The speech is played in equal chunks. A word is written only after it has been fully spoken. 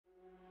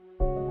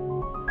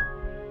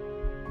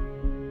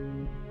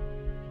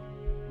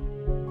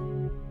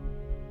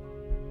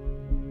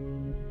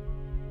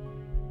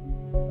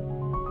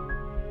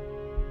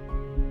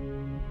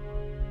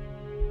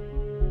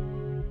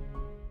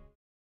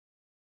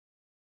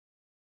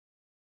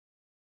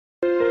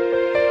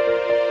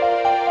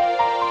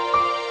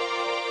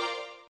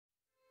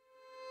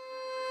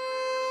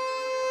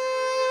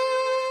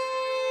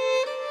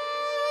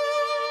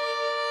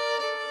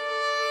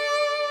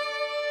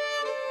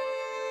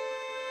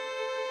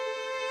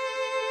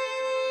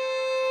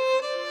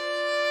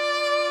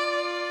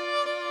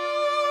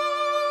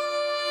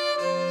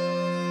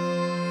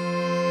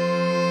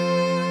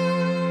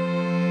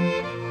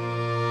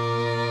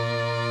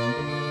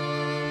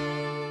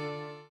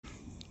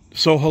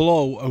So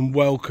hello and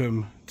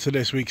welcome to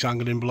this week's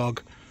angling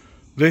blog.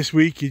 This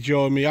week you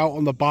join me out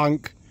on the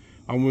bank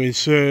and we're in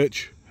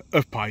search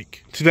of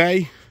pike.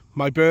 Today,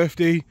 my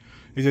birthday,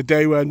 is a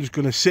day where I'm just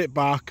going to sit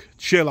back,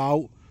 chill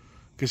out,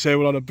 because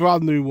we're on a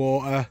brand new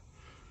water.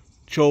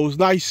 Chose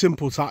nice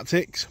simple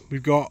tactics.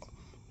 We've got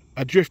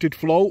a drifted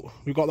float,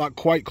 we've got that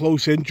quite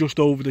close in,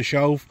 just over the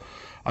shelf,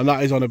 and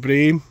that is on a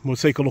bream. We'll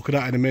take a look at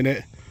that in a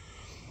minute.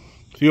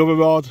 The other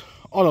rod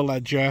on a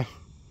ledger.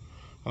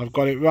 I've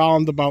got it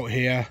round about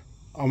here,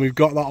 and we've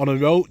got that on a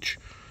roach.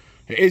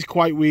 It is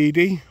quite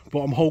weedy, but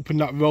I'm hoping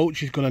that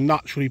roach is going to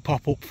naturally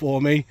pop up for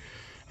me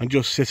and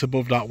just sit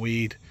above that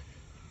weed.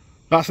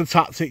 That's the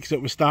tactics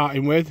that we're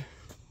starting with.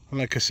 And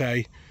like I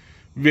say,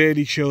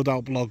 really chilled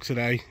out blog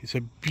today. It's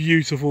a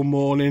beautiful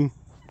morning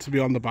to be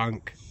on the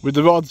bank. With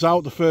the rods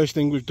out, the first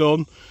thing we've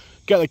done,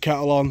 get the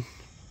kettle on.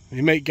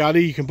 Your mate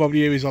Gary, you can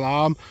probably hear his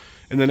alarm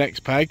in the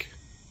next peg.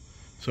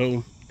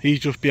 So he's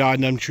just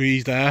behind them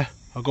trees there.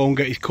 I'll go and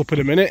get his cup in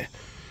a minute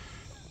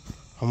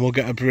and we'll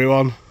get a brew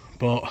on.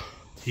 But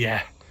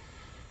yeah,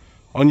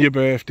 on your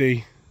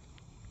birthday,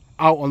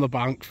 out on the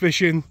bank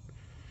fishing,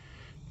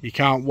 you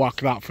can't whack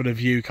that for the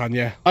view, can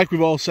you? Like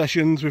with all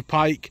sessions with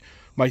pike,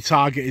 my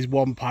target is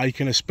one pike,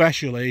 and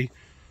especially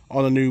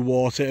on a new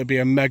water, it'll be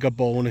a mega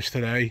bonus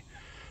today.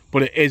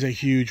 But it is a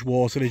huge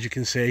water, as you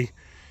can see.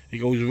 It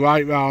goes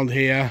right round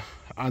here,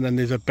 and then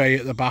there's a bay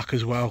at the back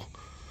as well.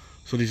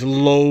 So there's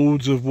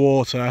loads of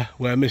water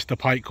where Mr.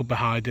 Pike could be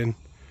hiding.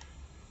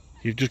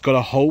 You've just got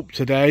to hope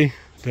today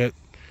that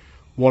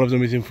one of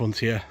them is in front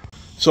of you.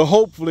 So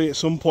hopefully at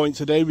some point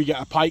today we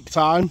get a pike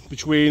time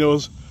between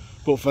us.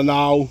 But for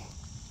now,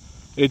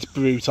 it's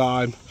brew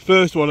time.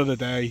 First one of the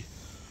day.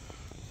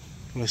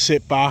 I'm going to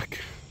sit back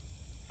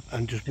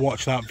and just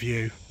watch that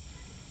view.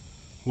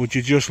 Would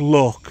you just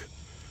look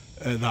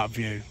at that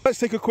view? Let's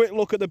take a quick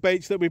look at the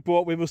baits that we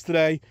brought with us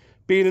today.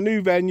 Being a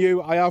new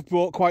venue, I have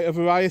brought quite a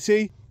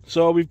variety.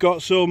 So we've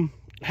got some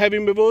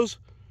herring with us,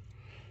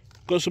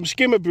 got some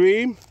skimmer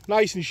bream,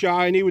 nice and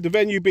shiny. With the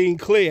venue being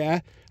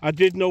clear, I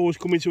did know I was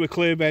coming to a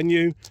clear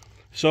venue.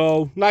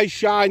 So nice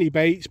shiny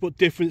baits, but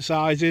different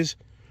sizes.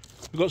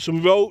 We've got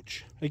some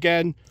roach.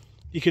 Again,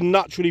 you can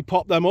naturally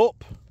pop them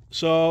up,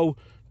 so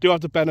do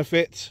have the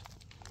benefits.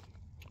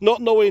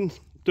 Not knowing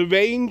the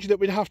range that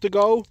we'd have to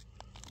go,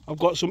 I've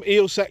got some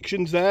eel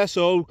sections there.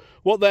 So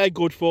what they're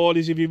good for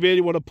is if you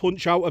really want to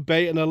punch out a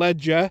bait and a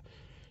ledger,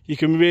 you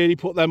can really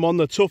put them on.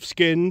 The tough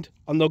skinned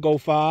and they'll go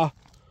far.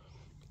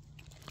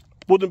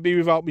 Wouldn't be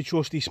without my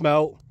trusty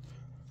smelt.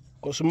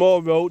 Got some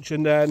more roach,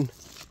 and then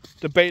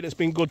the bait that's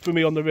been good for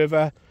me on the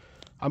river.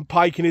 And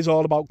piking is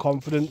all about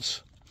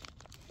confidence.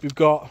 We've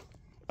got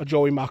a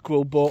joey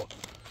mackerel, but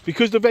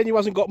because the venue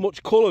hasn't got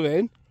much colour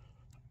in,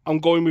 I'm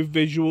going with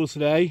visuals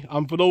today.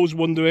 And for those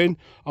wondering,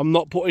 I'm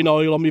not putting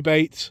oil on my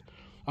baits.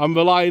 I'm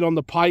relying on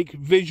the pike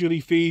visually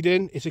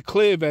feeding. It's a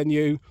clear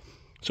venue,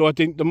 so I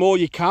think the more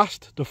you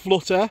cast, the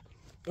flutter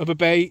of a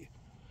bait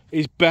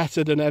is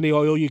better than any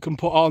oil you can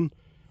put on,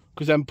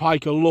 because then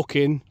pike are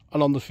looking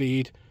and on the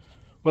feed.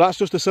 Well, that's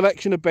just a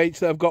selection of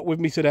baits that I've got with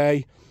me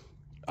today.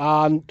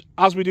 And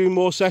as we do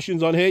more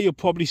sessions on here, you'll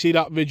probably see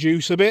that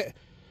reduce a bit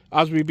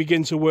as we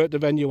begin to work the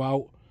venue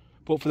out.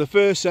 But for the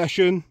first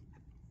session,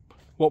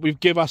 what we've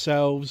give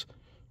ourselves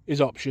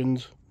is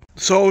options.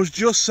 So I was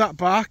just sat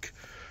back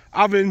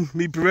having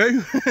me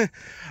brew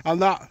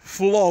and that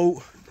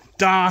float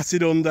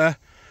darted under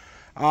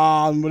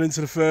and went into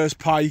the first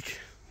pike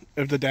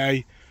of the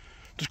day.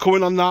 Just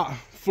coming on that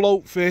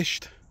float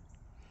fished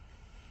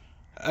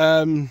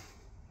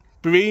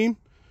bream.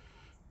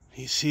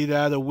 You see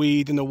there the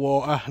weed in the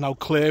water and how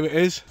clear it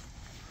is.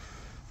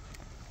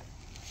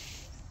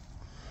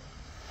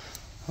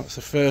 That's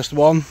the first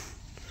one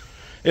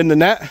in the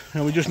net,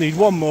 and we just need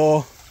one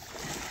more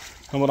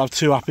and we'll have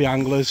two happy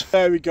anglers.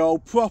 There we go,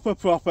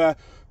 proper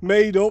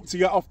made up to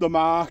get off the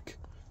mark.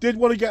 Did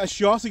want to get a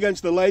shot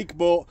against the lake,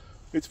 but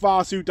it's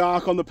far too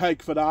dark on the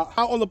peg for that.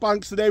 Out on the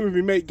banks today with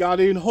my mate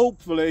Gary, and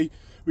hopefully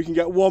we can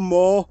get one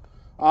more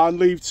and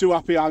leave two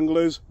happy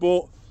anglers.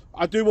 But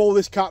I do all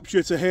this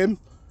capture to him.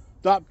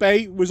 That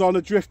bait was on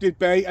a drifted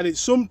bait, and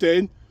it's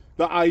something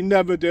that I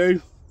never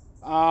do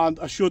and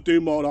I should do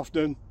more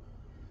often.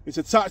 It's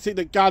a tactic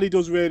that Gary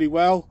does really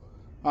well,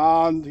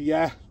 and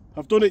yeah,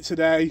 I've done it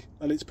today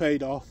and it's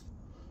paid off.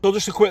 So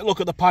just a quick look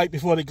at the pike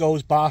before it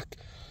goes back.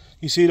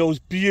 You see those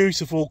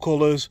beautiful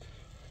colours.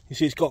 You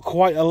see it's got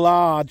quite a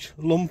large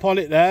lump on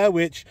it there,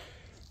 which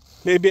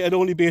maybe it'd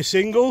only be a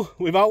single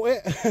without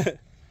it.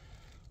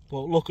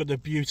 But look at the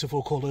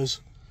beautiful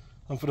colours.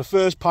 And for the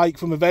first pike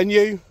from a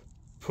venue,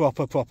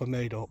 proper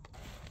made up.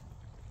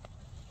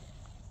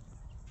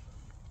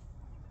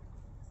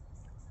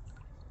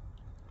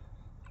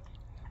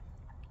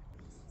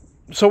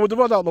 So with the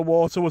rod out of the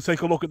water, we'll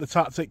take a look at the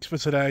tactics for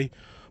today.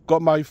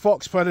 Got my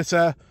Fox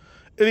Predator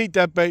Elite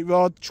Deadbait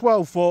rod,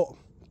 12 foot,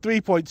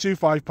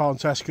 3.25 pound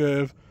test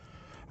curve.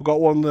 I've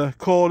got one of the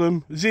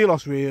Cornham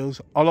Zelos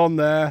reels, and on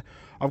there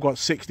I've got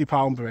 60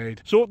 pound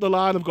braid. So up the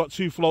line I've got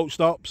two float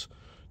stops,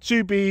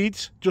 two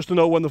beads just to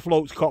know when the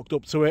float's cocked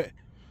up to it,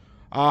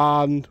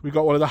 and we've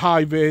got one of the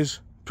high vis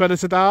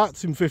Predator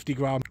darts in 50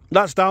 gram.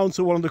 That's down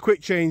to one of the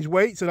quick change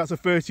weights, so that's a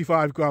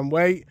 35 gram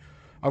weight.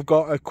 I've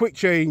got a quick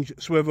change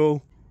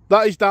swivel.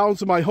 That is down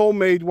to my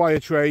homemade wire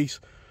trace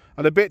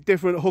and a bit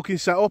different hooking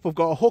setup. I've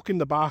got a hook in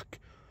the back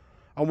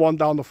and one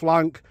down the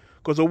flank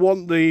because I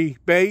want the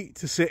bait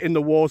to sit in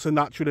the water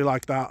naturally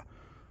like that.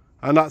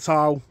 And that's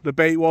how the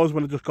bait was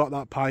when I just got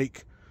that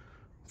pike.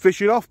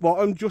 Fishing off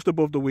bottom just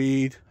above the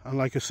weed, and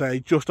like I say,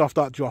 just off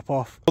that drop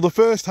off. Well, the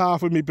first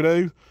half of my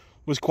brew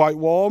was quite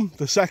warm.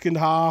 The second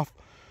half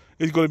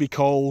is going to be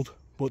cold,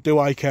 but do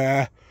I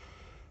care?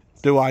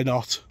 Do I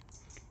not?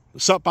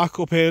 Sat back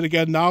up here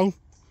again now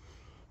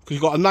because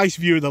you've got a nice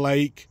view of the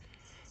lake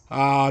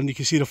and you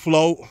can see the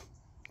float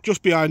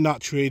just behind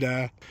that tree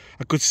there.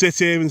 I could sit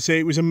here and say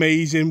it was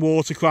amazing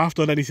watercraft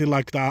or anything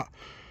like that.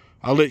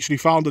 I literally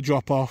found the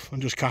drop off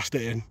and just cast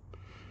it in.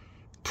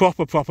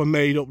 Proper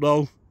made up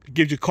though. It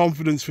gives you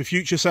confidence for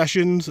future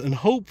sessions, and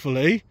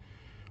hopefully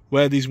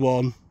where there's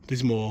one,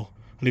 there's more.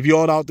 And if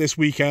you're out this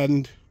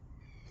weekend,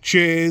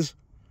 cheers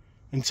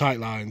and tight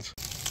lines.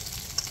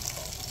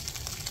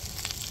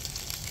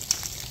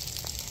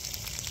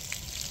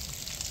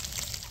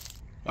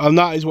 And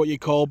that is what you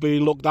call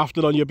being looked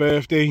after on your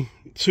birthday.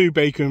 2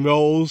 bacon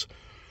rolls,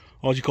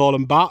 or do you call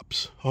them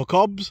baps or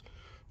cobs?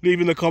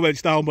 Leave in the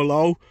comments down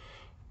below.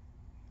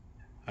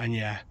 And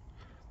yeah,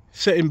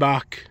 sitting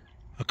back,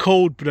 a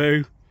cold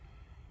brew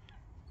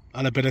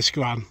and a bit of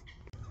scran.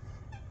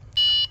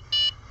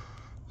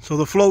 So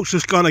the float's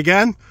just gone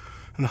again,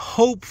 and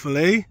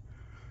hopefully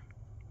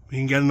we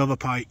can get another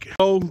pike.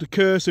 Oh, the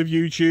curse of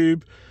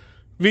YouTube,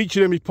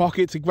 reaching in my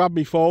pocket to grab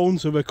my phone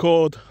to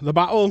record the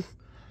battle,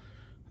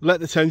 let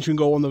the tension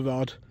go on the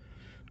rod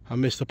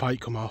and miss the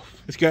pike come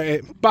off. Let's get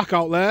it back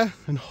out there,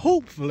 and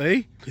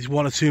hopefully there's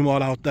 1 or 2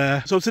 more out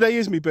there. So today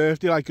is my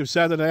birthday, like I've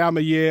said, and I am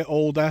a year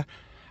older,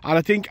 and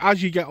I think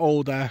as you get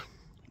older,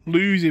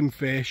 losing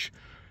fish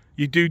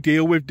you do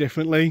deal with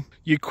differently.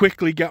 You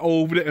quickly get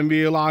over it and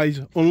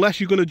realise, unless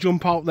you're going to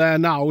jump out there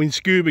now in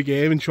scuba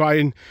gear and try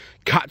and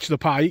catch the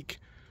pike,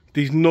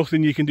 there's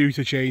nothing you can do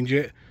to change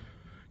it.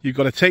 You've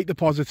got to take the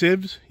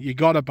positives, you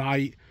got to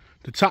bite,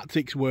 the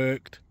tactics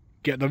worked,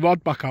 get the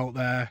rod back out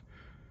there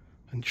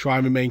and try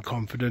and remain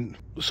confident.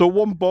 So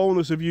one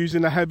bonus of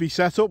using a heavy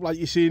setup like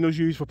you're seeing us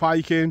use for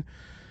piking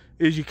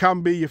is you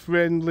can be your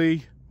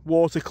friendly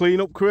water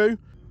cleanup crew.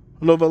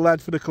 Another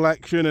lead for the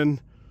collection and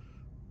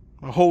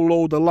a whole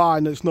load of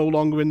line that's no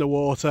longer in the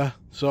water.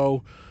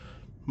 So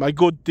my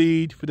good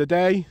deed for the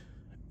day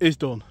is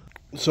done.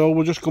 So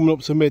we're just coming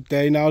up to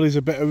midday now. There's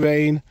a bit of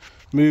rain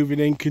moving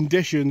in.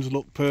 Conditions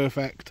look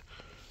perfect.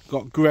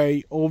 Got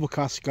grey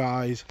overcast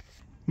skies.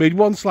 Made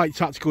one slight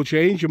tactical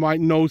change. You might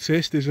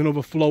notice there's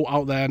another float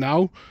out there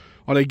now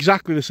on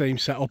exactly the same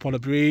setup on a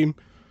bream,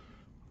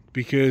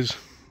 because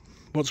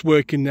what's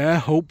working there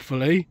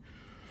hopefully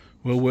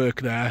will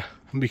work there,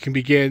 and we can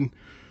begin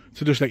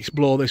to just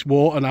explore this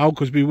water now,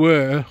 because we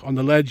were on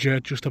the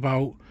ledger just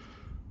about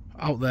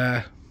out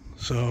there.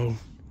 So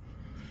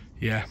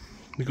yeah,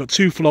 we've got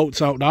 2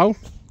 floats out now,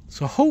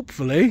 so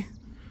hopefully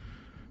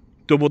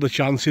double the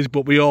chances,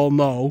 but we all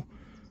know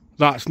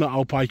that's not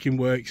how piking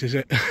works, is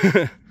it?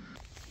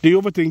 The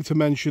other thing to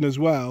mention as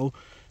well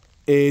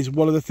is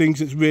one of the things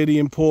that's really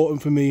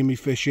important for me in my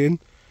fishing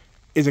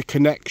is a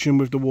connection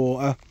with the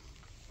water.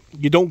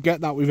 You don't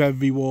get that with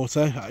every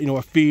water, you know,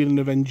 a feeling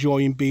of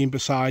enjoying being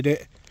beside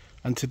it.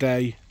 And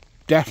today,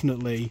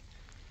 definitely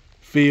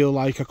feel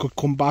like I could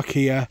come back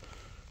here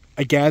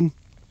again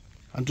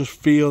and just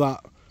feel that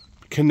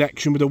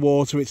connection with the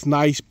water. It's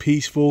nice,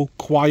 peaceful,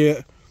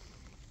 quiet,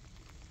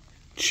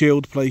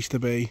 chilled place to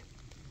be.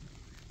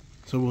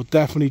 So we'll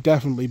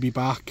definitely be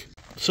back.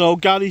 So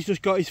Gary's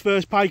just got his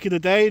first pike of the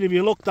day, and if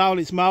you look down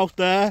its mouth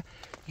there,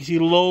 you see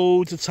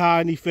loads of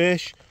tiny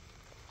fish.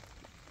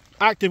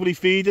 Actively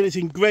feeding, it's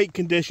in great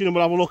condition, and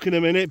we'll have a look in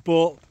a minute,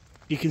 but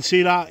you can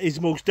see that is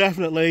most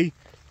definitely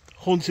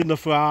hunting the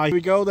fry. Here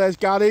we go, there's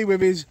Gary with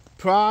his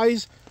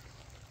prize.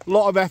 A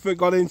lot of effort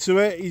got into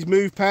it. He's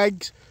moved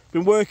pegs,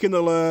 been working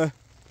the lure,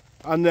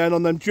 and then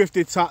on them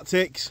drifted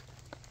tactics,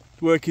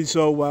 it's working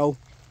so well.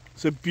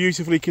 It's a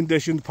beautifully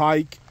conditioned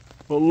pike,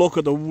 but look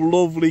at the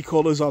lovely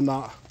colours on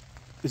that.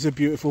 It's a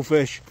beautiful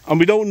fish. And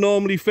we don't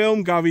normally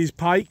film Gary's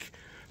pike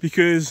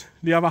because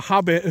they have a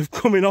habit of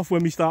coming off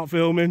when we start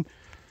filming,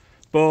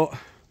 but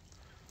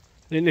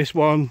in this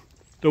one,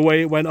 the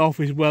way it went off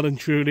is well and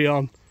truly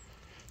on.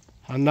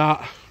 And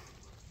that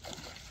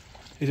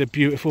is a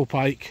beautiful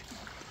pike.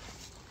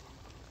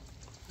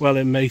 Well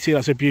in, matey,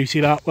 that's a beauty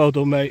that. Well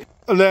done, mate.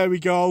 And there we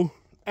go.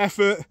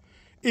 Effort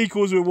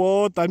equals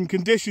reward. Then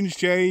conditions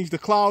change, the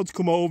clouds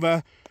come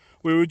over.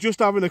 We were just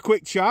having a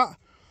quick chat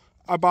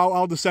about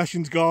how the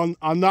session's gone,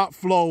 and that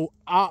flow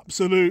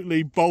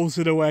absolutely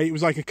bolted away. It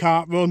was like a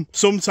cart run.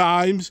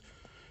 Sometimes,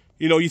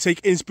 you know, you take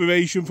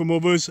inspiration from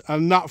others,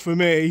 and that for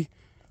me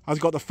has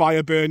got the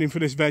fire burning for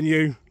this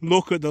venue.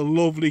 Look at the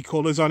lovely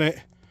colours on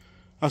it.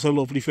 That's a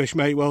lovely fish,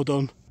 mate. Well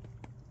done.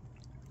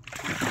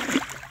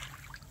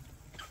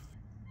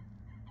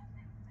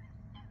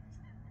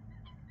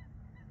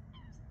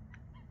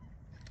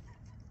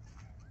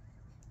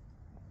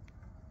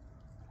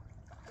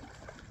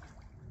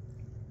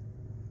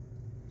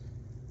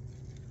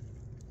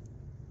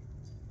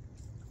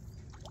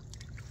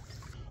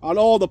 and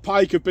all the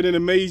pike have been in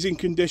amazing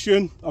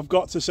condition, I've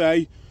got to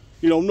say.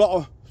 You know, not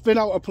a fin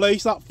out of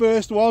place. That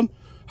first one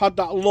had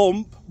that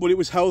lump, but it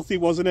was healthy,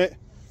 wasn't it?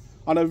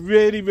 And I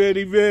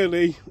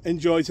really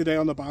enjoyed today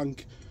on the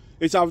bank.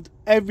 It's had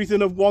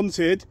everything I've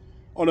wanted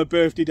on a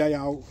birthday day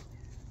out.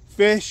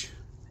 Fish,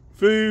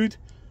 food,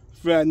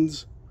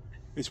 friends.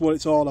 It's what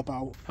it's all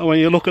about. And when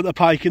you look at the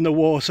pike in the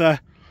water,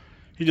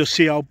 you just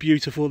see how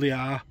beautiful they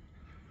are.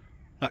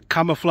 That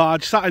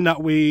camouflage, sat in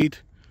that weed,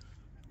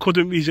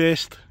 couldn't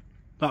resist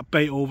that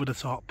bait over the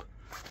top.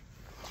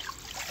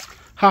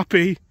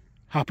 Happy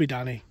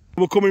Danny.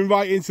 We're coming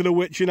right into the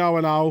witching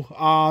hour now,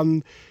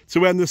 and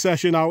to end the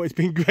session out, it's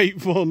been great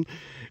fun.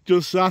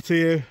 Just sat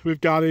here with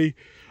Gary,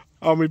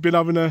 and we've been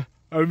having a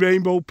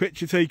rainbow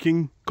picture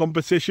taking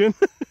competition.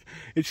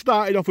 It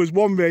started off as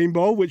one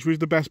rainbow, which was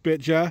the best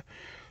picture.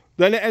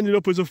 Then it ended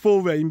up as a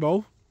full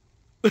rainbow.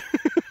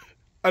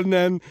 And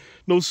then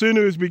no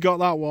sooner as we got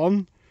that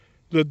one,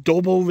 the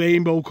double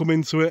rainbow come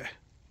into it.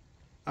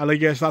 And I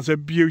guess that's a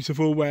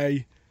beautiful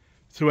way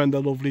to end a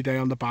lovely day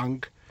on the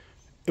bank.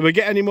 If I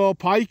get any more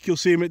pike, you'll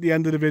see them at the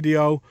end of the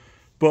video.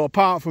 But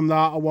apart from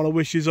that, I want to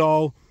wish you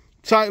all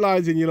tight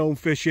lines in your own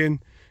fishing.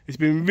 It's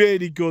been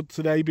really good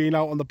today being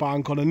out on the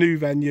bank on a new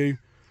venue,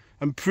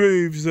 and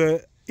proves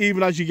that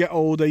even as you get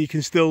older, you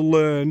can still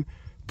learn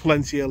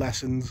plenty of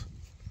lessons.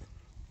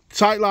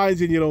 Tight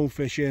lines in your own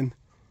fishing,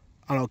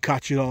 and I'll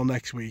catch you all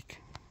next week.